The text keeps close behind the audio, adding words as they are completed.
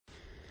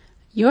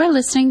You're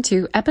listening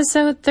to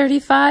episode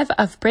 35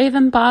 of Brave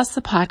and Boss,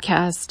 the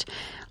podcast.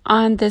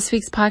 On this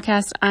week's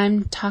podcast,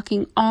 I'm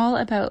talking all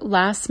about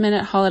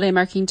last-minute holiday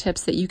marketing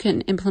tips that you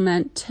can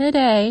implement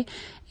today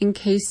in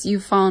case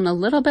you've fallen a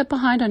little bit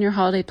behind on your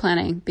holiday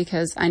planning,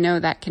 because I know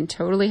that can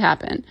totally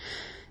happen.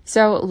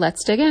 So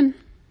let's dig in.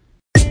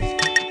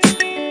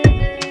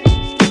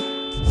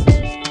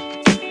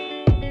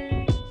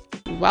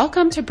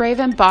 Welcome to Brave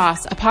and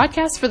Boss, a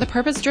podcast for the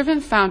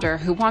purpose-driven founder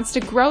who wants to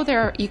grow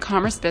their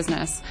e-commerce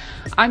business.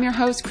 I'm your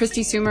host,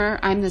 Christy Sumer.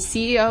 I'm the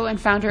CEO and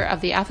founder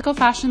of the ethical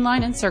fashion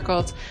line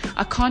Encircled,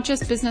 a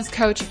conscious business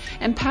coach,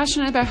 and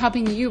passionate about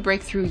helping you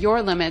break through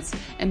your limits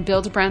and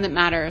build a brand that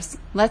matters.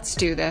 Let's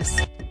do this.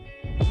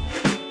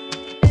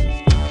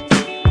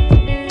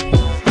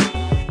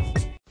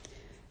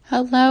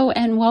 Hello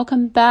and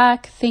welcome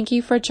back. Thank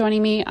you for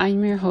joining me.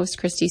 I'm your host,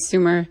 Christy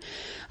Sumer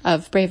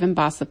of Brave and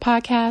Boss, the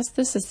podcast.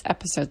 This is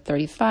episode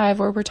 35,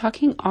 where we're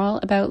talking all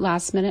about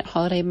last minute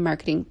holiday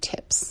marketing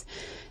tips.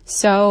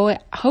 So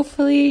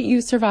hopefully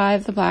you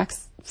survived the Black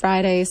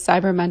Friday,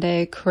 Cyber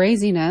Monday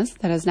craziness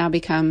that has now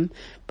become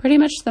pretty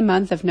much the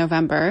month of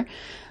November.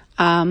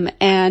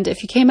 And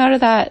if you came out of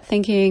that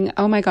thinking,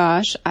 oh my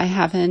gosh, I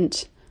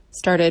haven't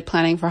started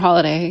planning for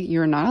holiday,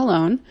 you're not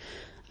alone.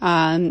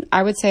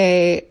 I would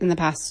say in the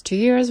past 2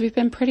 years, we've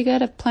been pretty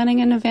good at planning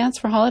in advance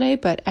for holiday,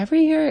 but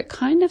every year it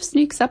kind of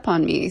sneaks up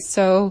on me.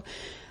 So,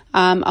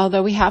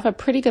 although we have a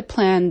pretty good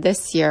plan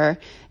this year,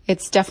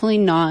 it's definitely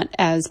not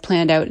as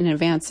planned out in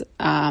advance,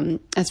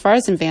 as far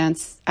as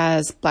advance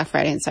as Black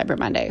Friday and Cyber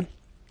Monday.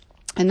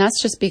 And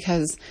that's just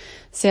because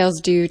sales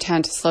do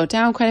tend to slow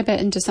down quite a bit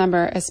in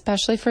December,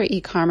 especially for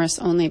e-commerce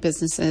only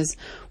businesses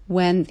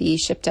when the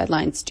ship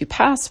deadlines do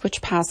pass,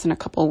 which pass in a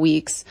couple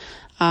weeks.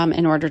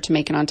 In order to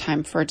make it on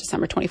time for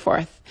December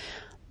 24th.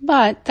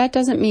 But that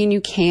doesn't mean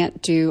you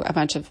can't do a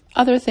bunch of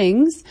other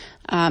things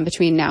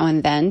between now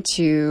and then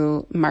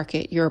to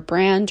market your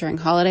brand during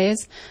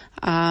holidays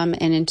and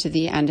into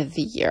the end of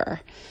the year.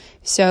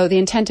 So the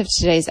intent of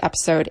today's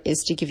episode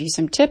is to give you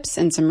some tips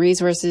and some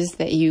resources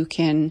that you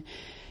can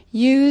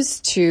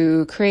use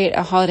to create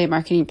a holiday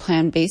marketing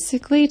plan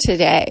basically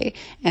today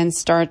and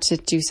start to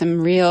do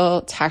some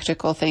real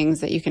tactical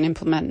things that you can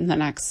implement in the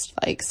next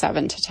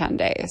 7 to 10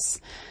 days.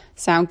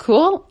 Sound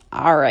cool?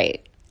 All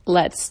right,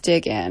 let's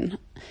dig in.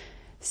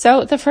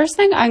 So the first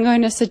thing I'm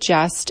going to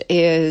suggest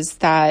is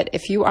that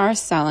if you are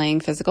selling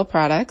physical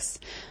products,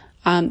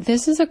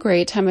 this is a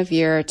great time of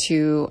year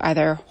to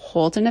either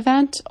hold an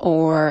event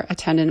or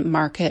attend a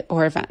market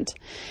or event.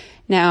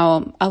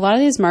 Now, a lot of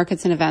these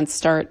markets and events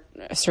start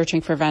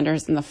searching for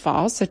vendors in the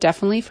fall. So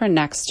definitely for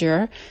next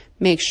year,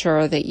 make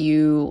sure that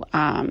you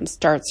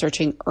start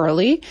searching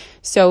early.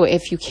 So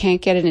if you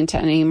can't get it into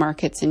any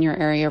markets in your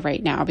area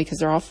right now because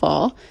they're all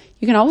full,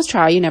 you can always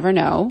try. You never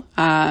know.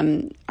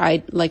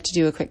 I'd like to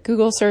do a quick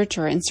Google search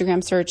or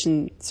Instagram search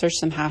and search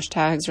some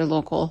hashtags or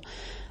local,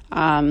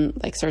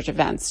 search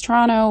events,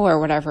 Toronto or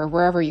whatever,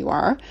 wherever you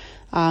are,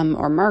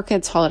 or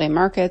markets, holiday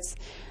markets.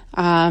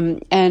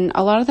 And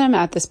a lot of them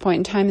at this point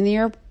in time in the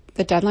year,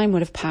 the deadline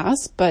would have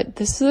passed, but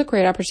this is a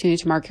great opportunity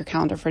to mark your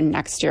calendar for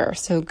next year.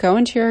 So go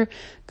into your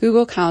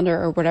Google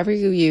Calendar or whatever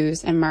you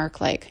use and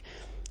mark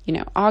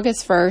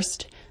August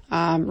 1st,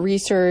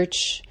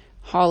 research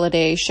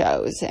holiday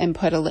shows and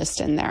put a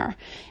list in there.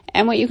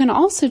 And what you can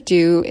also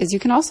do is you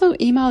can also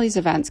email these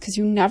events because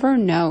you never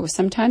know.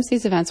 Sometimes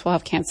these events will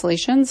have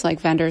cancellations, like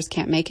vendors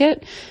can't make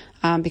it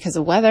because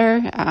of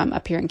weather.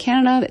 Up here in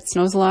Canada, it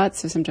snows a lot,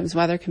 so sometimes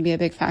weather can be a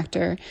big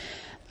factor.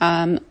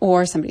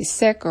 Or somebody's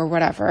sick or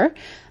whatever.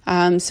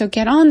 So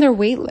get on their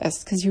wait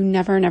list because you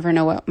never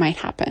know what might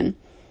happen.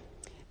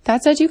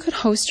 That said, you could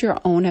host your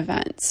own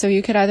event. So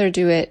you could either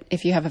do it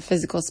if you have a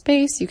physical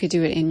space, you could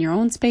do it in your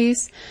own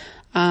space,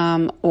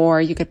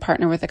 or you could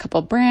partner with a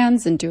couple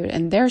brands and do it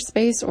in their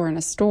space or in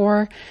a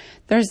store.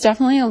 There's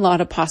definitely a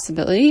lot of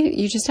possibility.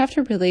 You just have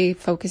to really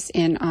focus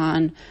in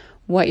on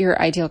what your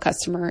ideal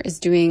customer is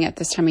doing at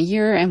this time of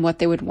year and what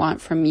they would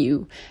want from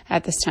you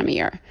at this time of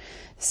year.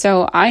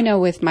 So I know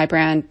with my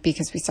brand,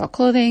 because we sell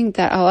clothing,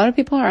 that a lot of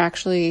people are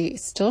actually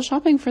still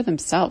shopping for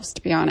themselves,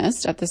 to be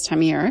honest, at this time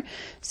of year.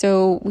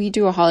 So we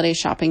do a holiday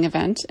shopping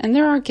event and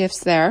there are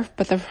gifts there,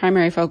 but the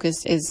primary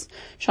focus is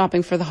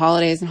shopping for the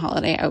holidays and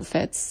holiday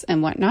outfits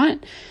and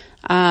whatnot.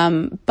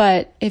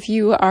 But if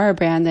you are a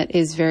brand that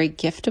is very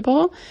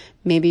giftable,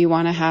 maybe you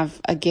want to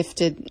have a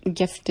gifting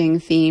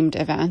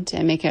themed event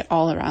and make it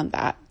all around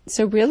that.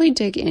 So really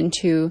dig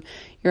into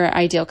your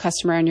ideal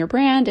customer and your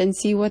brand and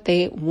see what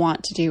they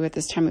want to do at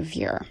this time of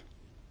year.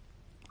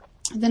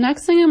 The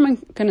next thing I'm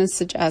going to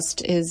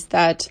suggest is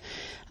that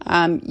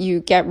you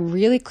get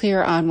really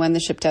clear on when the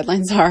ship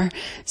deadlines are.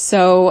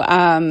 So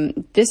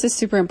this is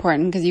super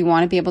important because you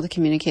want to be able to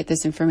communicate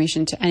this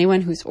information to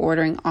anyone who's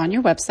ordering on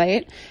your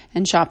website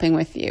and shopping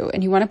with you.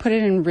 And you want to put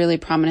it in really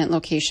prominent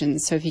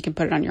locations. So if you can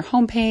put it on your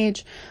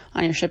homepage,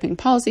 on your shipping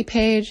policy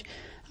page,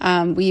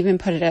 we even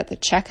put it at the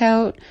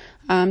checkout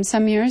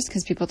some years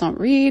because people don't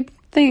read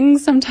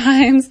things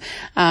sometimes.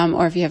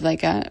 Or if you have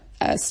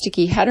a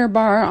sticky header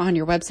bar on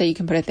your website, you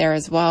can put it there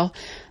as well.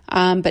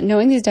 But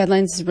knowing these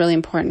deadlines is really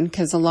important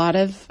because a lot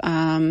of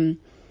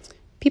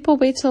people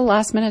wait till the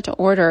last minute to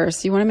order.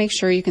 So you want to make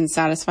sure you can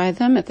satisfy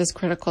them at this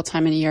critical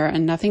time of year.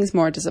 And nothing's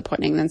more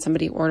disappointing than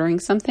somebody ordering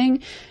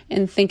something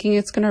and thinking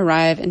it's going to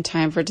arrive in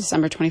time for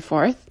December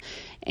 24th.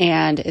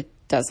 And it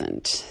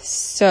doesn't.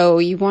 So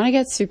you want to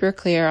get super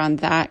clear on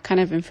that kind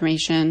of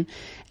information,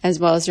 as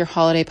well as your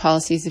holiday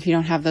policies. If you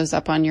don't have those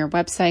up on your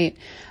website,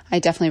 I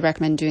definitely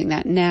recommend doing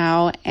that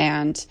now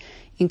and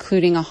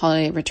including a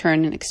holiday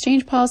return and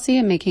exchange policy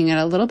and making it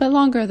a little bit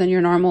longer than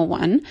your normal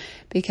one,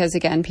 because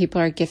again, people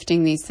are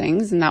gifting these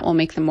things and that will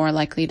make them more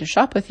likely to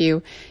shop with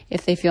you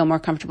if they feel more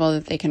comfortable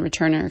that they can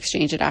return or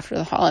exchange it after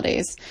the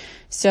holidays.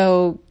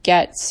 So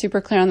get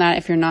super clear on that.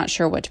 If you're not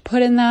sure what to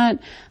put in that,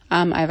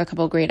 I have a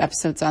couple of great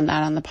episodes on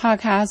that on the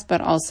podcast, but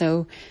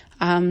also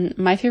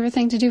my favorite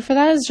thing to do for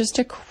that is just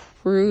to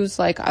cruise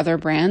like other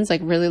brands,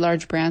 like really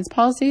large brands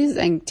policies,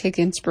 and take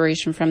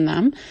inspiration from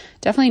them.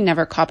 Definitely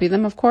never copy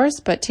them, of course,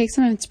 but take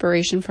some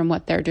inspiration from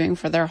what they're doing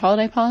for their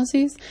holiday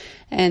policies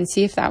and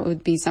see if that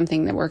would be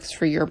something that works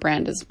for your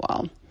brand as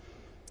well.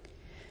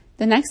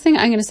 The next thing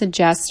I'm going to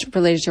suggest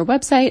related to your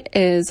website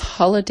is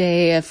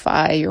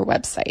holidayify your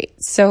website.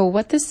 So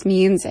what this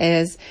means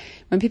is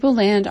when people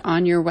land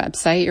on your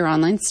website, your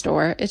online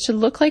store, it should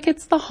look like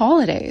it's the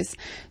holidays.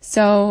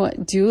 So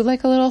do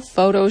like a little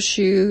photo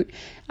shoot.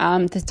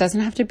 This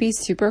doesn't have to be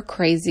super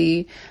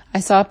crazy.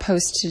 I saw a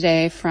post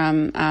today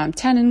from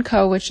Ten &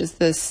 Co., which is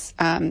this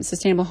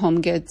sustainable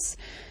home goods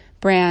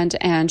brand,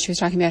 and she was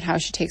talking about how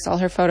she takes all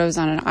her photos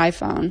on an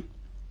iPhone,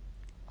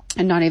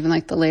 and not even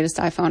like the latest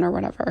iPhone or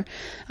whatever.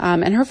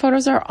 And her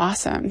photos are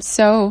awesome.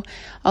 So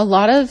a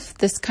lot of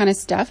this kind of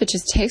stuff, it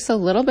just takes a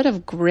little bit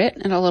of grit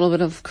and a little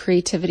bit of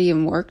creativity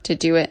and work to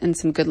do it, and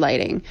some good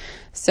lighting.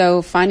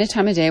 So find a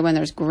time of day when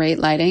there's great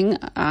lighting,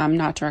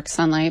 not direct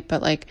sunlight,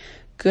 but like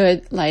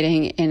good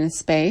lighting in a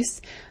space.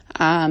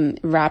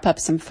 Wrap up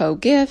some faux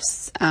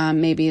gifts,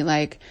 maybe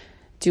like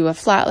do a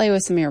flat lay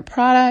with some of your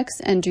products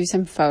and do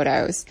some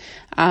photos,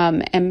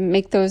 and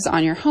make those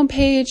on your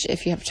homepage.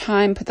 If you have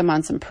time, put them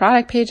on some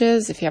product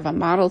pages. If you have a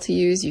model to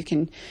use, you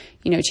can,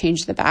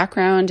 change the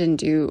background and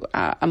do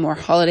a more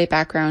holiday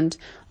background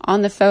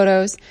on the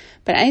photos,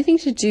 but anything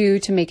to do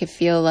to make it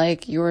feel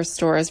like your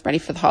store is ready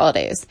for the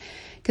holidays.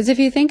 Because if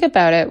you think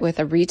about it with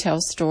a retail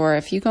store,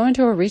 if you go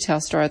into a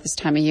retail store at this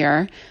time of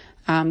year,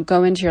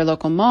 go into your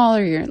local mall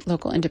or your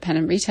local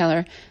independent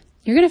retailer,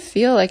 you're going to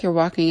feel like you're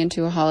walking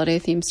into a holiday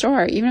themed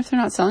store, even if they're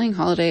not selling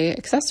holiday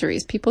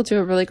accessories. People do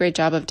a really great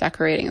job of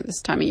decorating at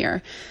this time of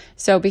year.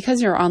 So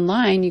because you're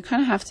online, you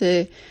kind of have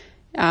to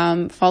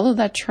follow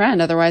that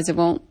trend. Otherwise it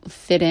won't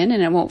fit in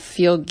and it won't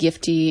feel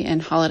gifty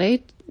and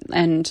holiday.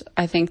 And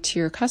I think to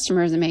your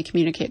customers, it may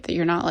communicate that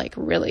you're not like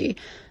really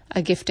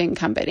a gifting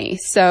company.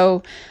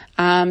 So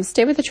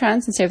stay with the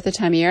trends and stay with the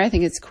time of year. I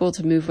think it's cool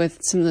to move with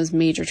some of those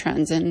major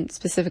trends, and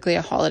specifically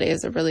a holiday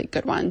is a really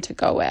good one to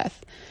go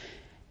with.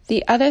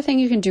 The other thing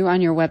you can do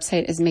on your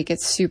website is make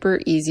it super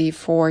easy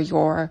for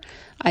your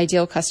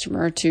ideal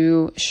customer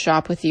to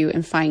shop with you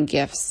and find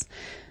gifts,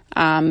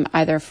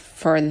 either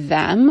for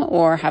them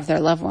or have their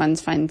loved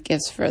ones find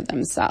gifts for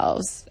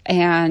themselves.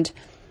 And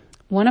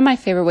one of my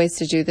favorite ways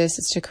to do this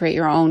is to create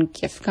your own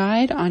gift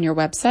guide on your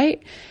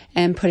website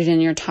and put it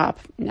in your top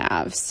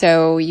nav.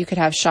 So you could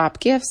have shop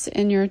gifts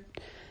in your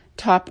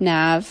top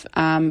nav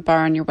bar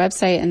on your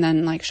website, and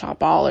then like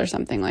shop all or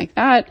something like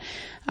that,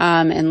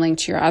 and link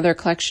to your other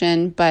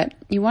collection. But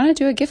you want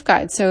to do a gift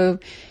guide. So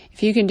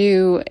if you can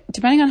do,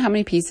 depending on how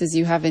many pieces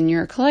you have in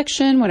your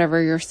collection,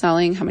 whatever you're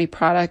selling, how many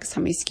products,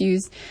 how many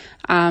SKUs,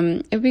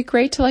 it would be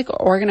great to like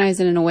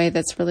organize it in a way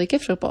that's really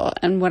giftable.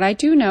 And what I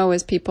do know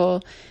is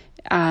people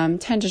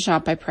tend to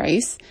shop by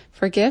price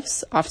for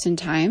gifts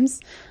oftentimes.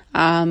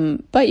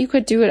 But you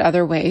could do it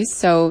other ways.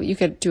 So you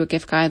could do a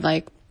gift guide,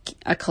 like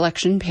a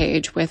collection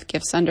page with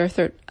gifts under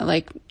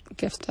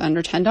gifts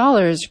under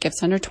 $10,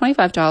 gifts under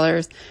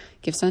 $25,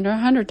 gifts under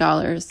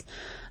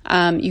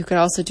 $100. You could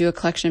also do a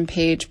collection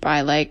page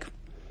by like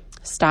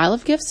style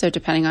of gifts. So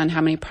depending on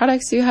how many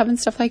products you have and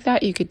stuff like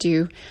that, you could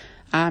do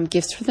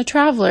gifts for the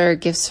traveler,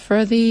 gifts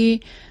for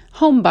the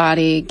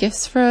homebody,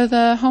 gifts for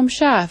the home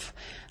chef.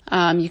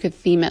 You could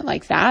theme it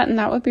like that, and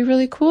that would be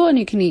really cool. And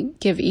you can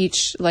give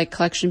each like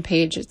collection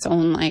page its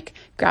own like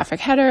graphic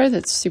header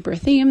that's super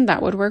themed.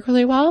 That would work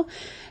really well.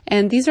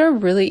 And these are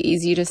really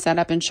easy to set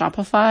up in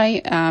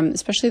Shopify,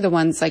 especially the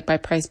ones like by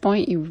price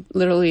point. You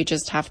literally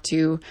just have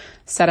to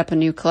set up a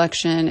new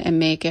collection and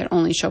make it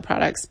only show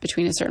products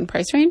between a certain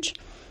price range.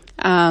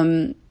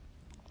 But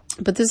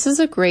this is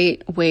a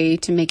great way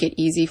to make it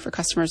easy for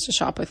customers to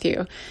shop with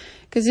you.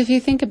 Because if you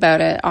think about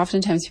it,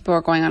 oftentimes people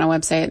are going on a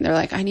website and they're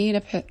like, I need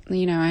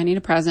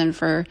a present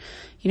for,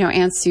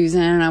 Aunt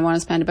Susan, and I want to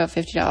spend about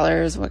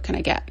 $50. What can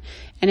I get?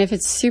 And if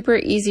it's super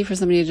easy for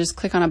somebody to just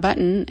click on a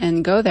button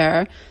and go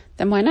there,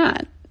 then why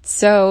not?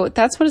 So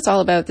that's what it's all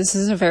about. This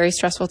is a very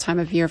stressful time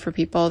of year for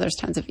people. There's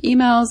tons of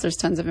emails, there's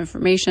tons of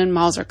information,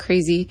 malls are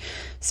crazy.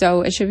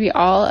 So it should be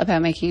all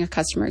about making a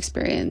customer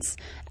experience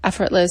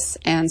effortless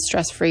and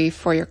stress-free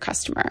for your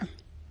customer.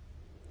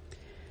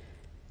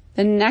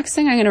 The next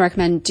thing I'm going to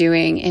recommend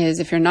doing is,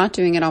 if you're not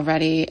doing it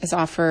already, is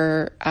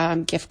offer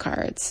gift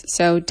cards.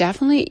 So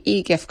definitely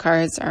e-gift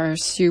cards are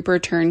super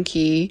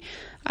turnkey.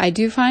 I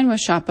do find with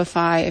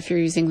Shopify, if you're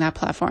using that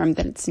platform,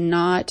 that it's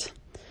not,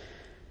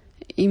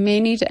 you may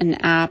need an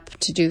app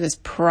to do this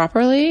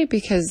properly,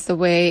 because the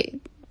way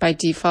by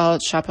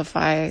default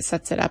Shopify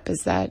sets it up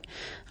is that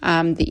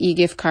the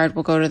e-gift card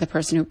will go to the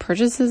person who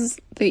purchases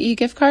the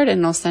e-gift card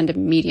and they'll send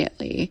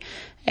immediately.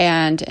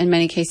 And in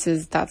many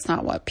cases, that's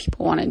not what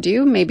people want to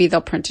do. Maybe they'll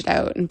print it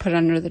out and put it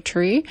under the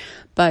tree.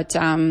 But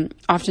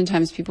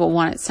oftentimes people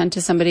want it sent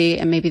to somebody,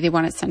 and maybe they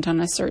want it sent on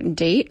a certain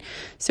date.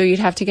 So you'd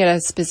have to get a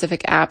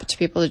specific app to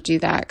be able to do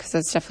that, because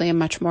that's definitely a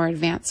much more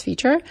advanced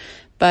feature.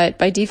 But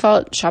by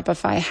default,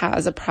 Shopify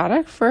has a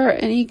product for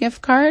an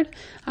e-gift card,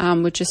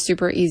 which is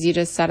super easy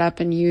to set up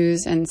and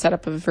use, and set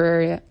up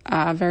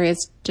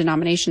various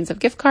denominations of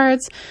gift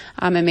cards,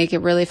 and make it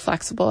really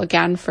flexible,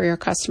 again, for your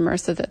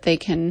customers, so that they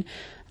can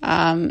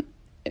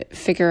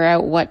figure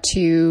out what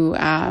to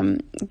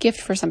gift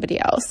for somebody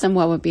else and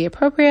what would be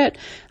appropriate.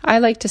 I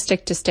like to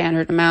stick to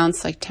standard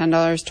amounts like $10,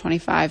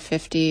 $25,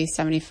 $50,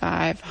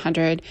 $75,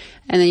 $100,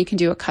 and then you can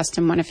do a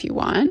custom one if you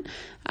want.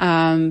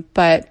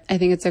 But I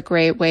think it's a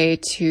great way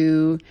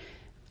to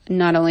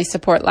not only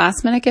support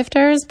last minute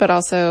gifters, but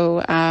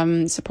also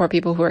support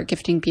people who are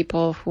gifting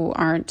people who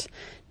aren't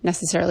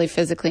necessarily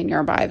physically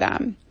nearby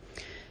them.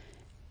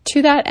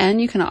 To that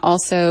end, you can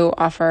also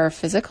offer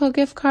physical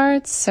gift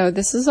cards. So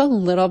this is a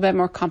little bit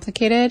more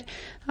complicated.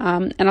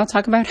 And I'll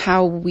talk about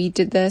how we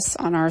did this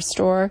on our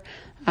store.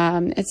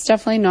 It's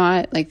definitely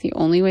not like the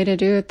only way to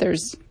do it.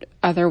 There's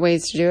other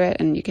ways to do it,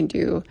 and you can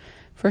do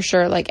for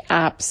sure like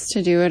apps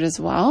to do it as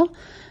well.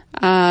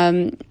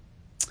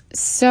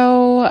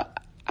 So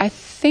I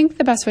think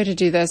the best way to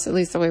do this, at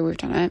least the way we've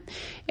done it,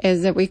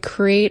 is that we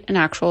create an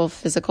actual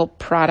physical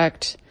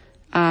product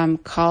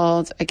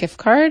called a gift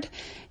card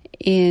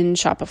in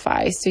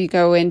Shopify. So you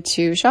go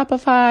into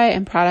Shopify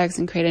and products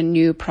and create a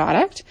new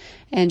product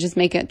and just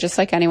make it just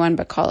like anyone,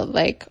 but call it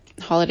like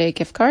holiday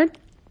gift card.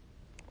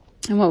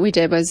 And what we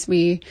did was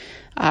we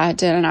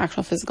did an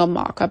actual physical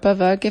mock-up of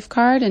a gift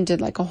card and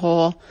did like a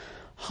whole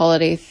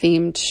holiday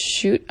themed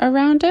shoot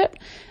around it.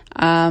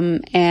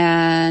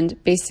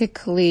 And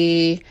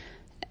basically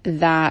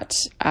that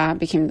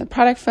became the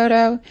product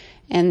photo.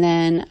 And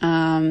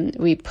then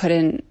we put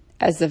in,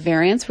 as the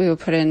variants, we would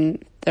put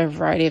in the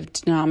variety of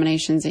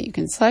denominations that you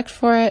can select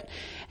for it.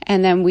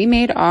 And then we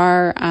made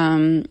our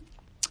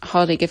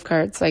holiday gift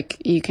cards,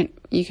 like you can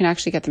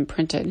actually get them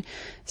printed.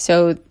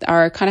 So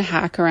our kind of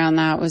hack around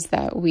that was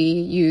that we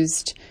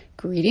used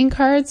greeting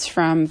cards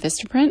from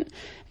Vistaprint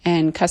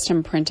and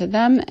custom printed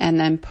them, and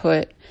then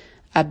put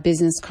a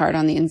business card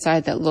on the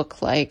inside that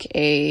looked like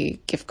a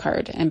gift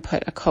card, and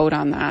put a code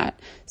on that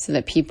so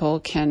that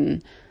people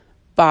can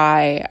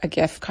buy a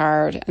gift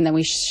card, and then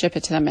we ship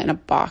it to them in a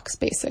box,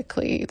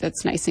 basically,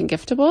 that's nice and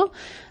giftable.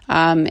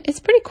 It's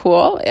pretty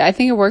cool. I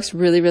think it works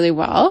really, really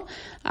well.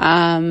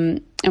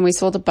 And we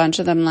sold a bunch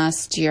of them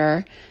last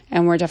year,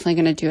 and we're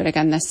definitely going to do it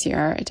again this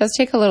year. It does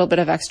take a little bit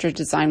of extra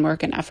design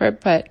work and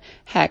effort, but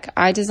heck,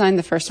 I designed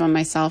the first one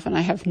myself, and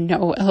I have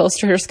no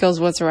Illustrator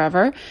skills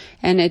whatsoever,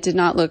 and it did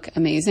not look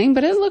amazing,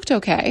 but it looked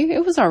okay.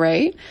 It was all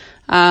right.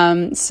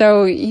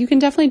 So you can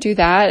definitely do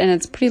that, and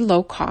it's pretty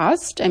low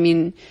cost. I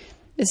mean,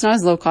 it's not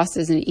as low cost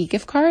as an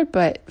e-gift card,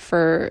 but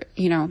for,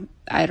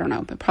 I don't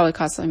know, it probably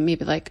costs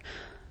maybe like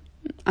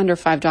under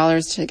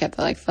 $5 to get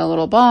the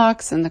little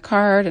box and the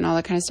card and all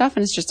that kind of stuff.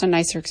 And it's just a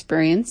nicer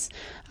experience,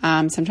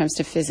 sometimes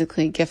to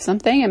physically gift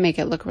something and make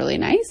it look really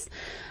nice.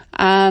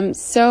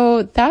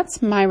 So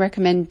that's my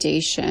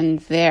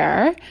recommendation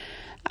there,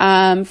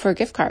 for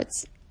gift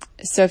cards.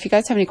 So if you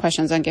guys have any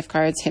questions on gift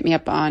cards, hit me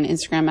up on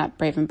Instagram at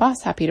Brave and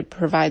Boss. Happy to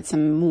provide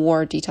some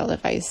more detailed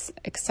advice,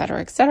 et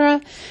cetera, et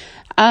cetera.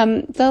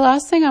 The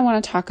last thing I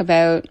want to talk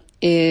about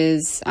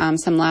is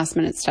some last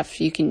minute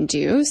stuff you can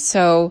do.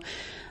 So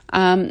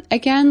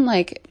again,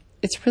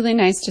 it's really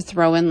nice to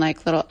throw in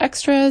little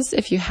extras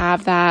if you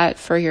have that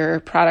for your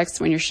products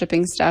when you're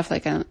shipping stuff,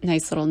 like a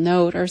nice little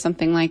note or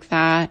something like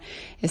that.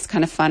 It's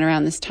kind of fun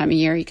around this time of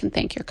year. You can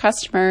thank your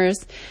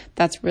customers.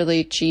 That's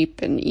really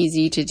cheap and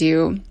easy to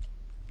do.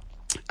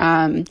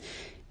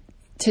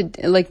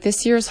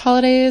 This year's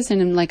holidays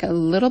and in a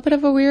little bit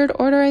of a weird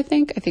order, I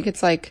think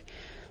it's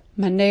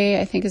Monday,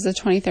 I think, is the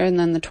 23rd, and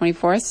then the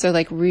 24th. So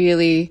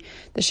really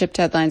the ship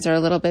deadlines are a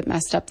little bit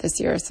messed up this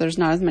year. So there's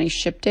not as many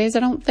ship days,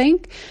 I don't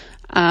think.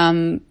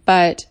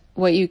 But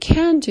what you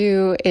can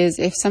do is,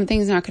 if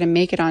something's not going to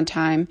make it on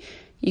time,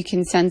 you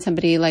can send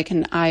somebody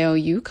an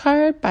IOU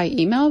card by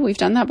email. We've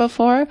done that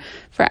before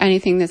for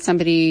anything that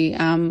somebody,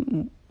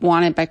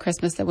 wanted by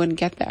Christmas that wouldn't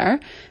get there.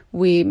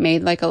 We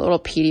made a little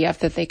PDF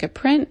that they could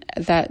print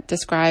that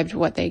described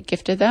what they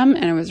gifted them,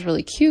 and it was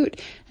really cute,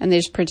 and they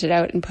just printed it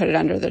out and put it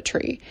under the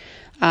tree.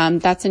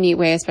 That's a neat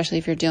way, especially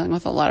if you're dealing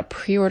with a lot of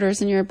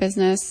pre-orders in your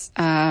business,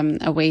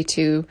 a way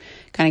to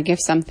kind of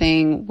gift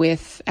something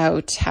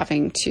without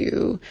having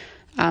to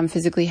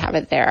physically have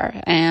it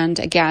there. And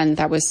again,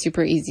 that was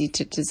super easy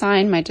to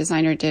design. My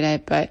designer did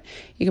it, but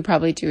you could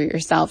probably do it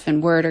yourself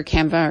in Word or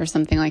Canva or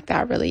something like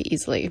that really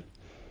easily.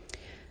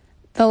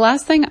 The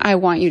last thing I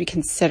want you to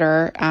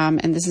consider,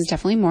 and this is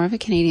definitely more of a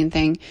Canadian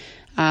thing,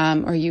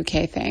 or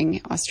UK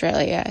thing,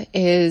 Australia,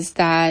 is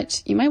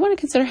that you might want to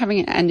consider having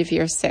an end of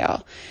year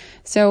sale.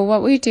 So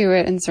what we do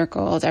at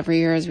Encircled every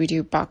year is we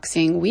do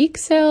Boxing Week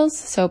sales.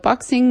 So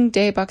Boxing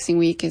Day, Boxing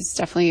Week is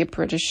definitely a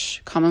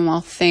British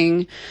Commonwealth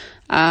thing.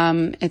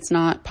 It's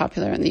not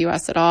popular in the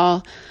US at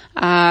all.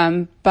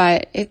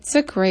 But it's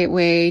a great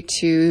way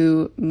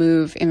to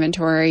move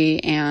inventory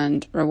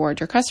and reward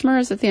your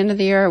customers at the end of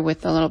the year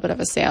with a little bit of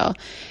a sale.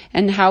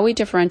 And how we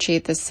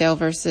differentiate this sale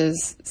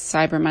versus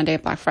Cyber Monday,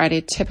 Black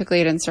Friday,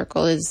 typically at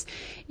Encircle is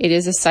it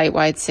is a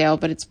site-wide sale,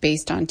 but it's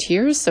based on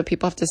tiers. So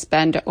people have to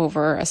spend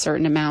over a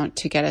certain amount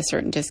to get a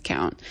certain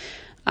discount.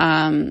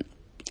 And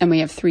we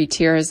have 3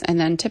 tiers. And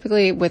then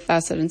typically with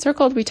us at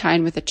Encircled, we tie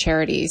in with a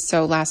charity.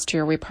 So last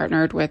year we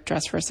partnered with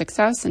Dress for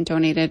Success and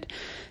donated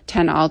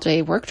 10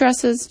 all-day work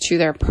dresses to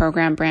their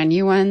program, brand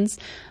new ones.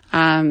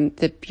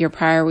 The year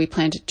prior, we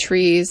planted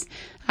trees.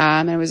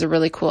 And it was a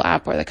really cool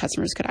app where the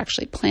customers could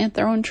actually plant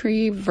their own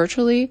tree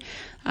virtually.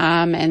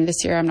 And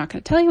this year, I'm not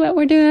going to tell you what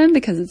we're doing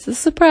because it's a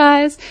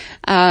surprise.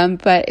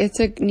 But it's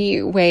a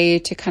neat way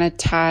to kind of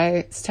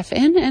tie stuff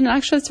in. And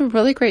actually, it's a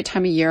really great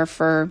time of year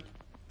for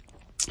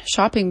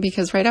shopping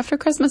because right after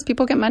Christmas,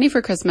 people get money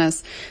for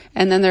Christmas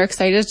and then they're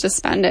excited to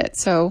spend it.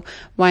 So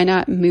why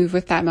not move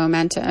with that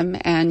momentum?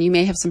 And you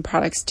may have some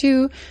products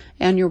too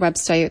on your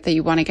website that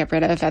you want to get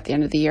rid of at the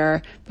end of the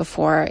year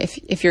before,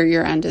 if your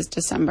year end is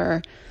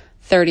December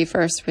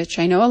 31st, which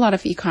I know a lot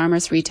of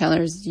e-commerce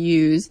retailers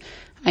use.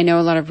 I know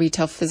a lot of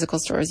retail physical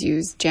stores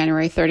use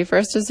January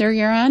 31st as their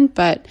year end,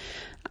 but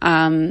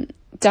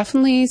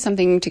definitely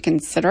something to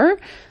consider.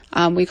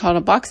 We call it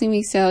a Boxing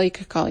Week sale. You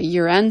could call it a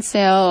year-end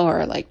sale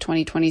or like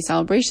 2020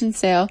 celebration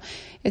sale.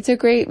 It's a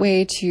great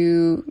way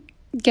to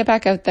get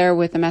back out there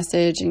with a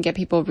message and get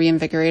people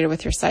reinvigorated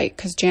with your site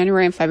because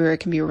January and February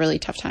can be a really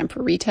tough time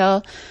for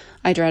retail.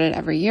 I dread it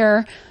every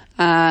year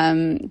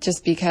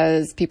just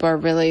because people are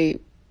really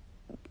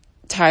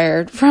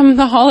tired from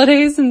the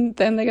holidays and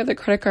then they get the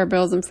credit card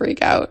bills and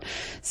freak out.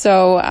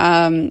 So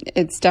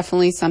it's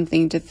definitely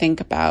something to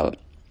think about.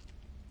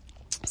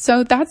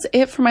 So that's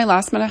it for my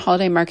last minute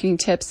holiday marketing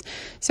tips.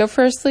 So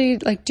firstly,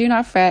 do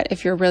not fret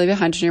if you're really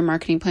behind in your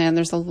marketing plan.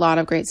 There's a lot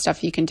of great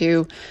stuff you can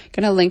do. I'm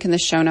going to link in the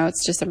show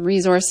notes to some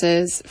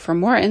resources for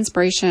more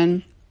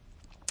inspiration.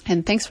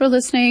 And thanks for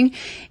listening.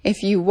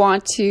 If you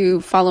want to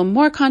follow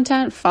more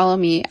content, follow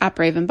me at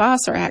Brave and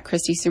Boss or at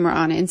Christy Sumer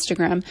on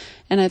Instagram.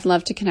 And I'd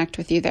love to connect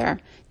with you there.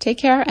 Take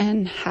care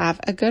and have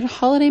a good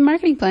holiday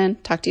marketing plan.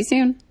 Talk to you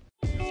soon.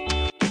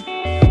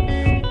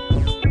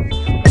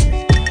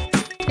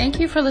 Thank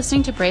you for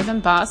listening to Brave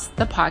and Boss,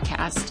 the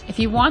podcast. If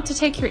you want to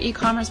take your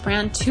e-commerce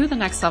brand to the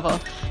next level,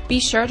 be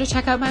sure to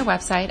check out my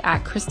website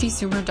at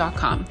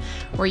christysumer.com,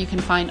 where you can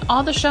find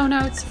all the show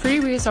notes,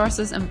 free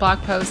resources, and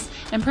blog posts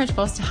and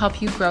printables to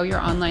help you grow your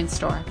online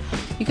store.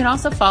 You can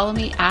also follow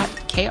me at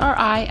KRISTISOOMER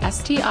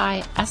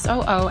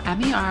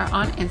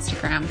on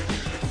Instagram.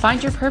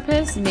 Find your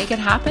purpose, make it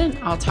happen.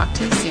 I'll talk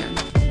to you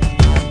soon.